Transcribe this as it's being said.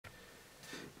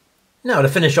Now, to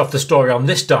finish off the story on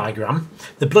this diagram,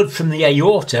 the blood from the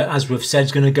aorta, as we've said,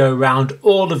 is going to go around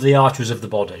all of the arteries of the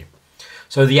body.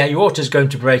 So the aorta is going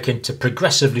to break into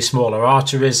progressively smaller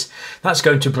arteries. That's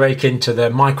going to break into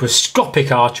the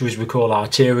microscopic arteries we call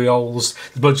arterioles.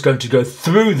 The blood's going to go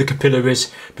through the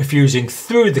capillaries, perfusing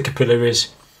through the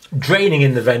capillaries, draining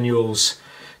in the venules,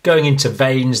 going into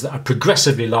veins that are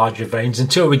progressively larger veins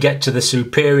until we get to the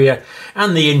superior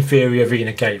and the inferior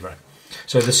vena cava.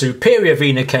 So the superior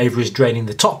vena cava is draining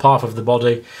the top half of the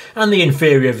body and the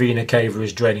inferior vena cava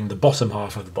is draining the bottom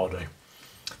half of the body.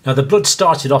 Now the blood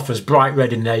started off as bright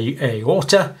red in the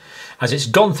aorta. As it's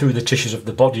gone through the tissues of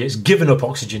the body, it's given up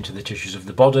oxygen to the tissues of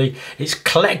the body, it's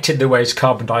collected the waste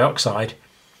carbon dioxide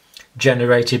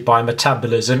generated by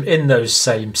metabolism in those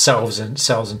same cells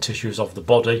and tissues of the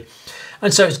body.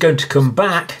 And so it's going to come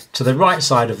back to the right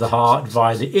side of the heart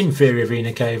via the inferior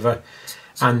vena cava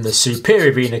and the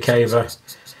superior vena cava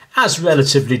as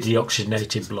relatively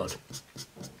deoxygenated blood.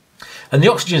 And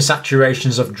the oxygen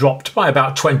saturations have dropped by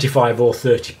about 25 or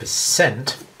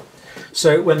 30%.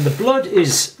 So when the blood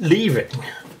is leaving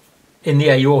in the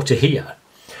aorta here,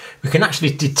 we can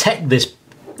actually detect this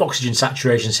oxygen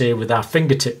saturations here with our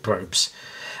fingertip probes.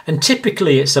 And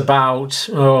typically it's about,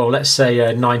 let's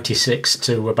say 96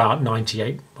 to about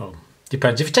 98. Well,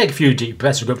 depends. If you take a few deep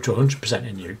breaths, we'll go up to 100%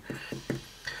 in you.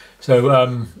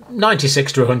 So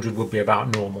 96 to 100 would be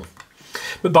about normal.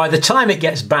 But by the time it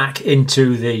gets back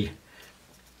into the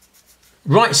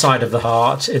right side of the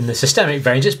heart in the systemic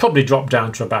veins, it's probably dropped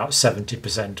down to about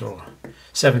 70% or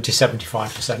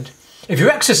 70-75%. If you're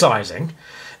exercising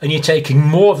and you're taking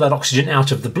more of that oxygen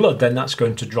out of the blood, then that's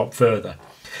going to drop further.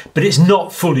 But it's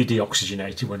not fully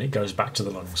deoxygenated when it goes back to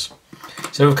the lungs.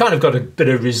 So we've kind of got a bit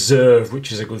of reserve,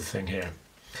 which is a good thing here.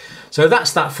 So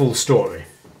that's that full story.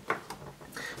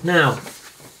 Now,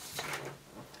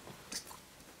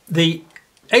 the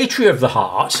atria of the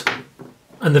heart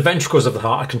and the ventricles of the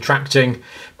heart are contracting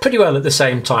pretty well at the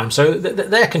same time. So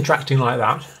they're contracting like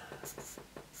that.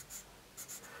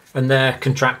 And they're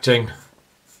contracting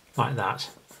like that.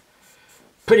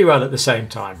 Pretty well at the same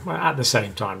time. Well, at the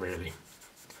same time, really.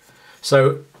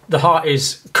 So the heart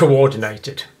is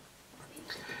coordinated.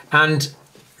 And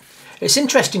it's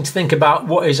interesting to think about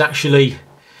what is actually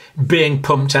being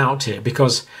pumped out here,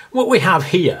 because what we have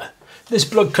here, this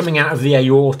blood coming out of the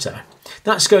aorta,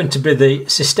 that's going to be the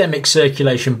systemic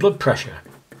circulation blood pressure.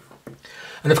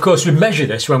 And of course we measure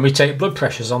this when we take blood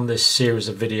pressures on this series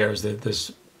of videos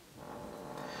that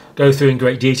go through in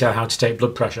great detail how to take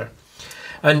blood pressure.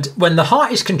 And when the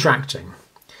heart is contracting,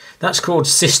 that's called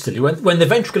systole, when the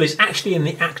ventricle is actually in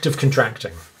the act of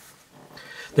contracting.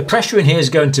 The pressure in here is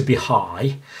going to be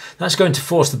high. That's going to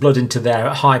force the blood into there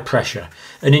at high pressure.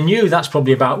 And in you, that's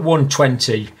probably about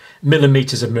 120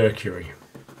 millimeters of mercury.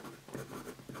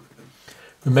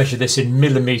 We measure this in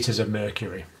millimeters of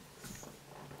mercury.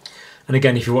 And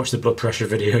again, if you watch the blood pressure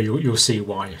video, you'll see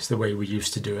why. It's the way we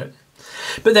used to do it.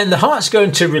 But then the heart's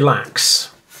going to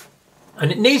relax. And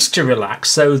it needs to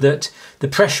relax so that the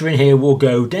pressure in here will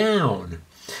go down.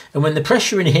 And when the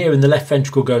pressure in here in the left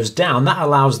ventricle goes down, that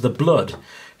allows the blood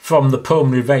from the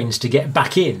pulmonary veins to get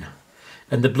back in,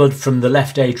 and the blood from the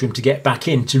left atrium to get back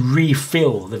in to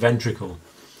refill the ventricle.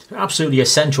 Absolutely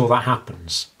essential that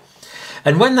happens.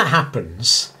 And when that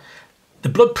happens, the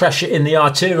blood pressure in the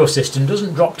arterial system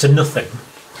doesn't drop to nothing,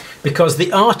 because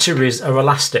the arteries are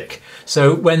elastic.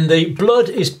 So when the blood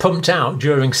is pumped out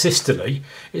during systole,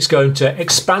 it's going to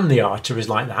expand the arteries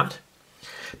like that.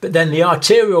 But then the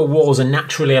arterial walls are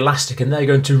naturally elastic and they're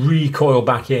going to recoil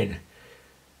back in.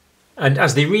 And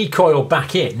as they recoil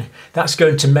back in, that's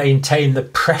going to maintain the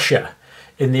pressure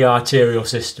in the arterial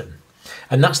system.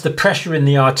 And that's the pressure in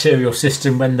the arterial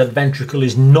system when the ventricle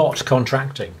is not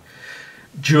contracting,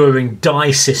 during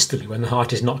disystole, when the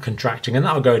heart is not contracting, and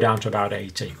that'll go down to about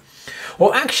 80.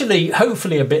 Or actually,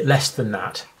 hopefully a bit less than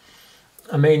that.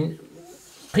 I mean,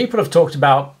 people have talked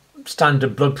about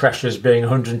standard blood pressures being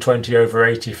 120 over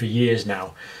 80 for years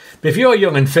now. But if you're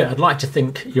young and fit, I'd like to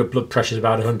think your blood pressure is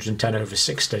about 110 over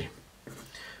 60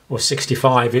 or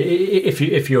 65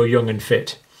 if you're young and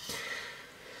fit.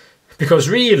 Because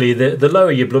really, the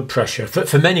lower your blood pressure,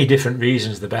 for many different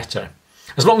reasons, the better.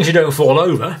 As long as you don't fall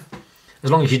over,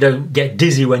 as long as you don't get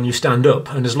dizzy when you stand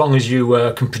up, and as long as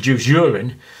you can produce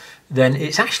urine, then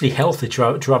it's actually healthy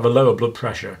to have a lower blood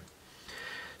pressure.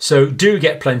 So do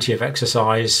get plenty of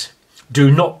exercise,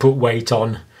 do not put weight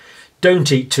on,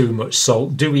 don't eat too much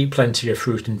salt, do eat plenty of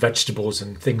fruit and vegetables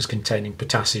and things containing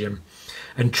potassium,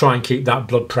 and try and keep that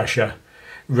blood pressure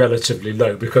relatively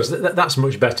low, because that's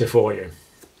much better for you.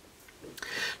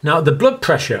 Now, the blood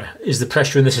pressure is the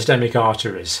pressure in the systemic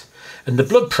arteries, and the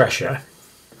blood pressure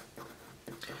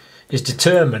is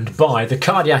determined by the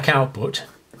cardiac output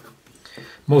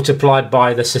multiplied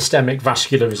by the systemic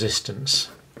vascular resistance.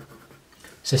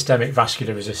 Systemic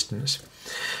vascular resistance.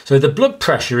 So the blood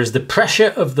pressure is the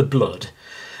pressure of the blood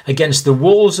against the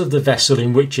walls of the vessel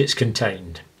in which it's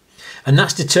contained. And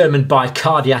that's determined by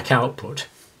cardiac output.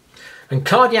 And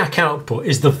cardiac output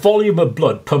is the volume of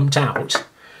blood pumped out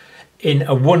in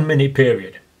a 1 minute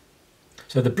period.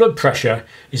 So the blood pressure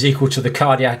is equal to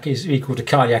cardiac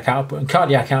output, and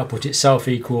cardiac output itself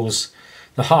equals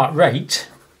the heart rate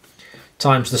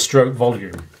times the stroke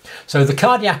volume. So the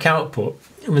cardiac output,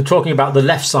 and we're talking about the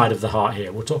left side of the heart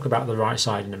here, we'll talk about the right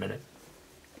side in a minute.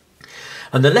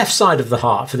 And the left side of the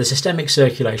heart, for the systemic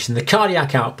circulation, the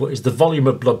cardiac output is the volume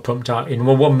of blood pumped out in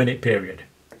a 1 minute period.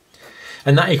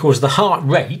 And that equals the heart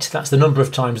rate, that's the number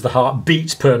of times the heart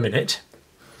beats per minute.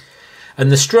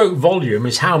 And the stroke volume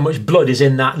is how much blood is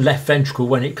in that left ventricle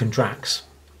when it contracts.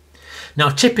 Now,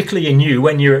 typically in you,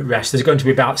 when you're at rest, there's going to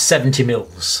be about 70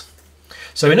 mils.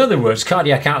 So in other words,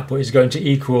 cardiac output is going to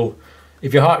equal,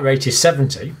 if your heart rate is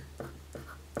 70,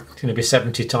 it's going to be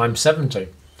 70 times 70.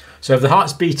 So if the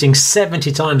heart's beating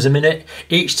 70 times a minute,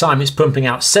 each time it's pumping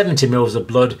out 70 mils of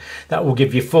blood, that will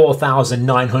give you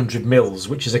 4,900 mils,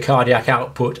 which is a cardiac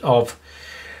output of,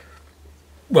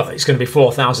 well, it's going to be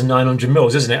 4,900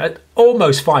 mils, isn't it?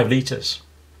 Almost 5 litres.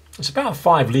 It's about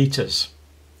 5 litres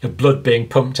of blood being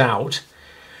pumped out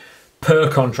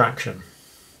per contraction.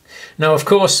 Now, of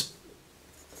course,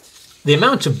 the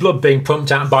amount of blood being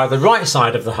pumped out by the right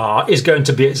side of the heart is going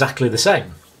to be exactly the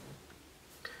same.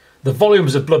 The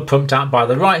volumes of blood pumped out by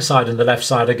the right side and the left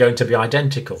side are going to be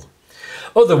identical.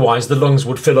 Otherwise, the lungs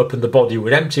would fill up and the body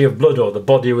would empty of blood, or the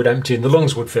body would empty and the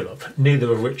lungs would fill up,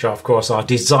 neither of which, of course, are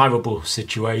desirable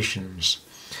situations.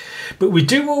 But we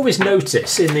do always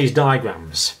notice in these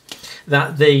diagrams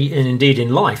that and indeed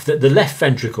in life, that the left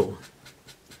ventricle,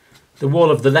 the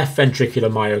wall of the left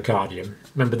ventricular myocardium,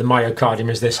 remember the myocardium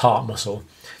is this heart muscle,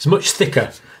 it's much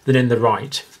thicker than in the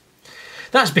right.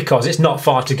 That's because it's not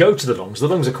far to go to the lungs. The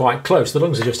lungs are quite close. The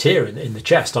lungs are just here in the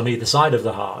chest on either side of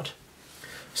the heart.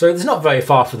 So there's not very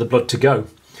far for the blood to go.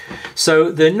 So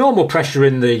the normal pressure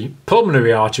in the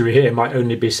pulmonary artery here might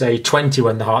only be, say, 20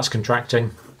 when the heart's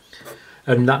contracting.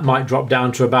 And that might drop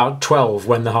down to about 12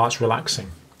 when the heart's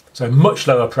relaxing. So much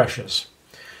lower pressures.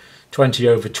 20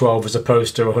 over 12 as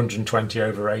opposed to 120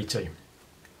 over 80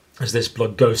 as this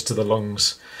blood goes to the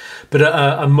lungs. But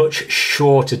at a much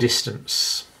shorter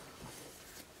distance.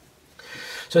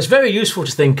 So it's very useful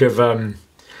to think of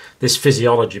this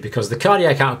physiology, because the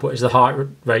cardiac output is the heart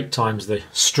rate times the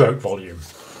stroke volume.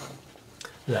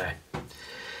 There.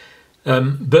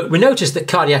 But we notice that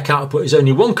cardiac output is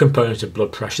only one component of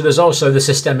blood pressure. There's also the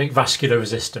systemic vascular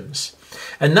resistance.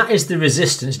 And that is the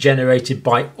resistance generated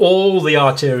by all the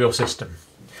arterial system.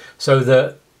 So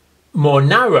the more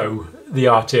narrow the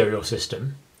arterial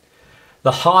system,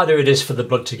 the harder it is for the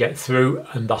blood to get through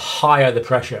and the higher the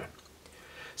pressure.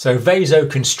 So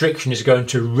vasoconstriction is going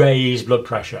to raise blood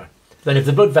pressure. Then if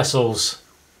the blood vessels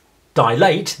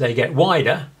dilate, they get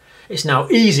wider. It's now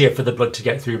easier for the blood to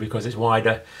get through because it's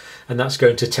wider, and that's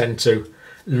going to tend to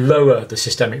lower the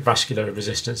systemic vascular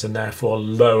resistance and therefore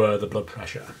lower the blood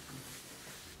pressure.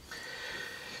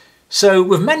 So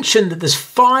we've mentioned that there's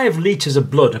 5 litres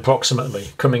of blood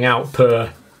approximately coming out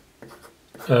per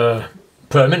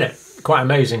minute. Quite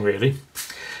amazing, really.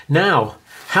 Now,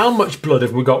 how much blood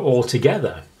have we got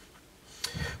altogether?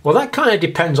 Well, that kind of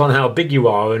depends on how big you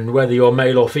are and whether you're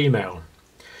male or female.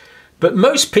 But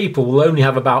most people will only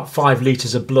have about 5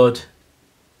 litres of blood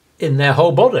in their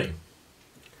whole body.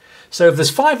 So if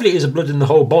there's 5 litres of blood in the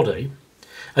whole body,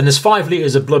 and there's 5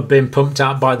 litres of blood being pumped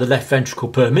out by the left ventricle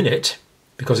per minute,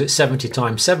 because it's 70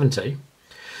 times 70,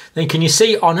 then can you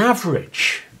see on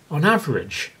average,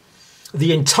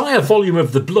 the entire volume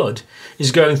of the blood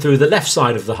is going through the left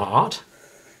side of the heart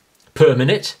per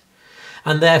minute,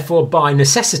 and therefore by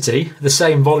necessity the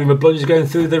same volume of blood is going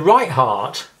through the right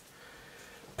heart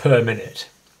per minute.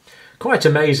 Quite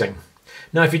amazing.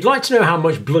 Now, if you'd like to know how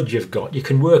much blood you've got, you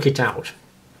can work it out,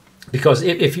 because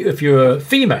if you're a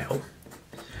female,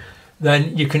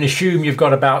 then you can assume you've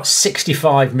got about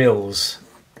 65 mils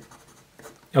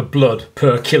of blood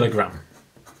per kilogram.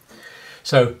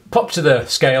 So pop to the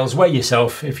scales, weigh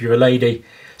yourself. If you're a lady,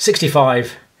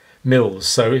 65 mils.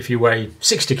 So if you weigh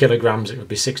 60 kilograms, it would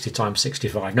be 60 times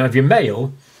 65. Now, if you're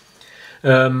male,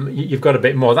 you've got a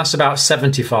bit more. That's about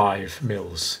 75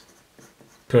 mils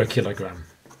per kilogram.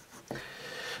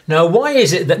 Now, why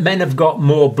is it that men have got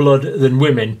more blood than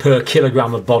women per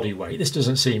kilogram of body weight? This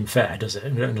doesn't seem fair, does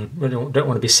it? We don't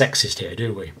want to be sexist here,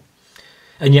 do we?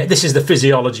 And yet this is the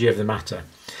physiology of the matter.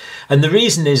 And the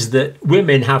reason is that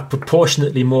women have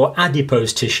proportionately more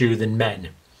adipose tissue than men.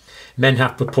 Men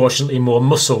have proportionately more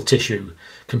muscle tissue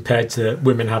compared to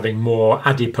women having more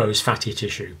adipose fatty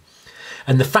tissue.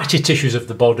 And the fatty tissues of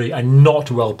the body are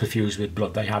not well perfused with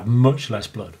blood. They have much less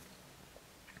blood.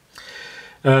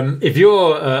 If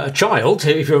you're a child,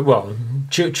 if you're, well,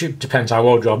 depends how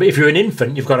old you are, but if you're an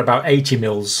infant, you've got about 80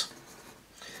 mils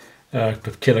per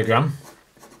kilogram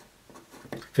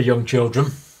for young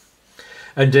children.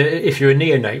 And if you're a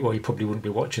neonate, well, you probably wouldn't be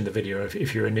watching the video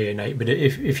if you're a neonate, but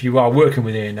if you are working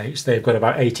with neonates, they've got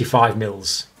about 85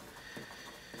 mils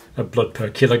of blood per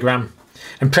kilogram.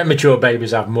 And premature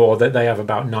babies have more, that they have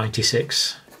about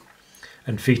 96.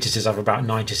 And fetuses have about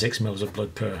 96 mils of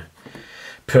blood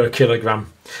per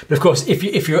kilogram. But of course,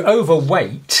 if you're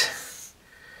overweight,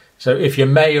 so if you're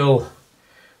male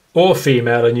or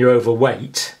female and you're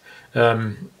overweight,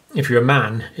 if you're a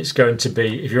man, it's going to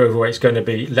be, if you're overweight, it's going to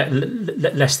be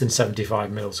less than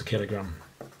 75 mils a kilogram.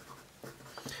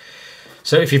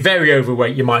 So if you're very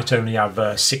overweight, you might only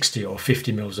have 60 or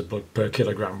 50 mils of blood per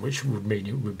kilogram, which would mean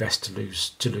it would be best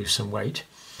to lose some weight.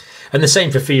 And the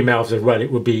same for females as well.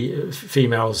 It would be if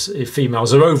females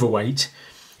are overweight,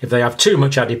 if they have too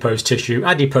much adipose tissue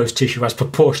has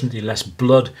proportionately less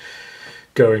blood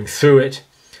going through it.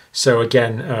 So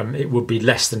again, it would be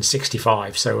less than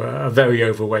 65. So a very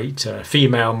overweight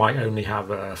female might only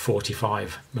have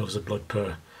 45 mils of blood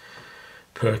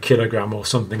per kilogram or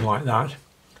something like that.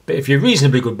 But if you're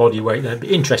reasonably good body weight, then it'd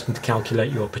be interesting to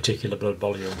calculate your particular blood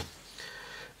volume.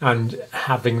 And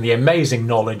having the amazing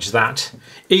knowledge that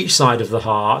each side of the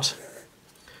heart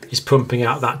is pumping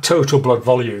out that total blood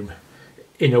volume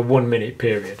in a 1 minute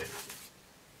period.